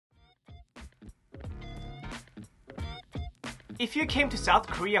If you came to South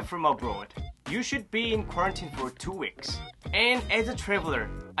Korea from abroad, you should be in quarantine for 2 weeks. And as a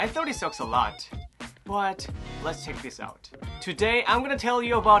traveler, I thought it sucks a lot. But let's check this out. Today, I'm gonna tell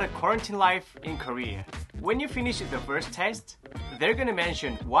you about a quarantine life in Korea. When you finish the first test, they're gonna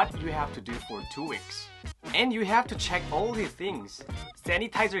mention what you have to do for 2 weeks. And you have to check all these things.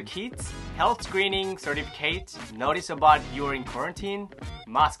 Sanitizer kits, health screening certificate, notice about you're in quarantine,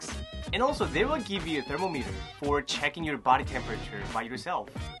 masks. And also they will give you a thermometer for checking your body temperature by yourself.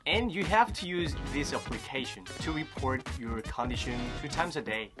 And you have to use this application to report your condition 2 times a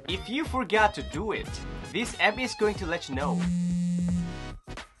day. If you forgot to do it, this app is going to let you know.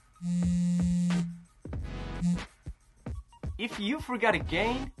 If you forgot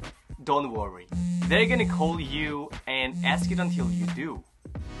again, don't worry. They're gonna call you and ask it until you do.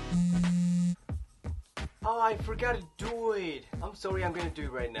 Oh, I forgot to do it. I'm sorry, I'm gonna do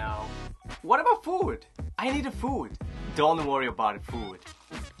it right now. What about food? I need a food. Don't worry about food.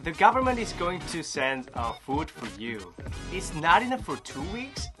 The government is going to send food for you. It's not enough for 2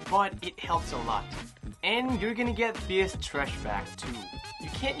 weeks, but it helps a lot. And you're gonna get this trash bag too. You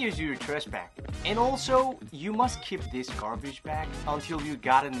can't use your trash bag. And also, you must keep this garbage bag until you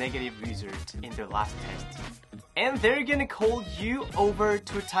got a negative result in the last test. And they're gonna call you over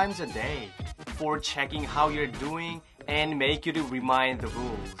 2 times a day for checking how you're doing and make you to remind the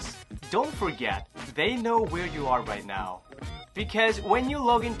rules. Don't forget, they know where you are right now. Because when you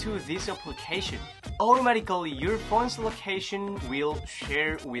log into this application, automatically your phone's location will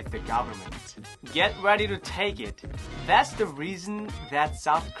share with the government. Get ready to take it. That's the reason that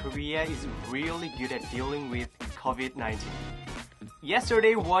South Korea is really good at dealing with COVID-19.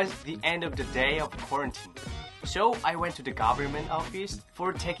 Yesterday was the end of the day of quarantine. So I went to the government office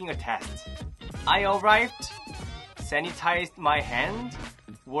for taking a test. I arrived, sanitized my hand,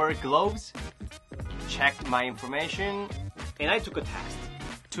 wore gloves, checked my information, and I took a test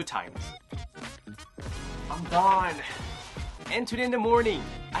 2 times. I'm done. And today in the morning,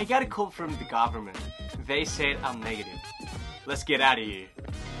 I got a call from the government. They said I'm negative. Let's get out of here.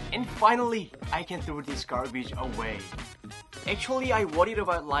 And finally, I can throw this garbage away. Actually, I worried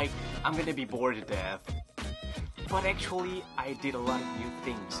about I'm gonna be bored to death. But actually, I did a lot of new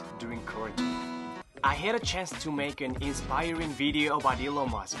things during quarantine. I had a chance to make an inspiring video about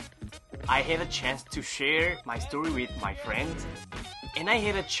Elon Musk. I had a chance to share my story with my friends. And I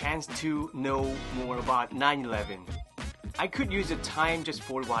had a chance to know more about 9/11. I could use the time just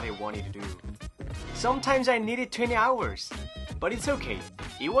for what I wanted to do. Sometimes I needed 20 hours. But it's okay.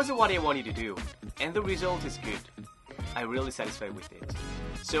 It wasn't what I wanted to do. And the result is good. I'm really satisfied with it.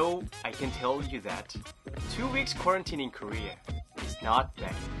 So I can tell you that 2 weeks quarantine in Korea is not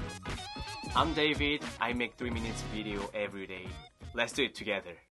bad. I'm David. I make 3 minutes video every day. Let's do it together.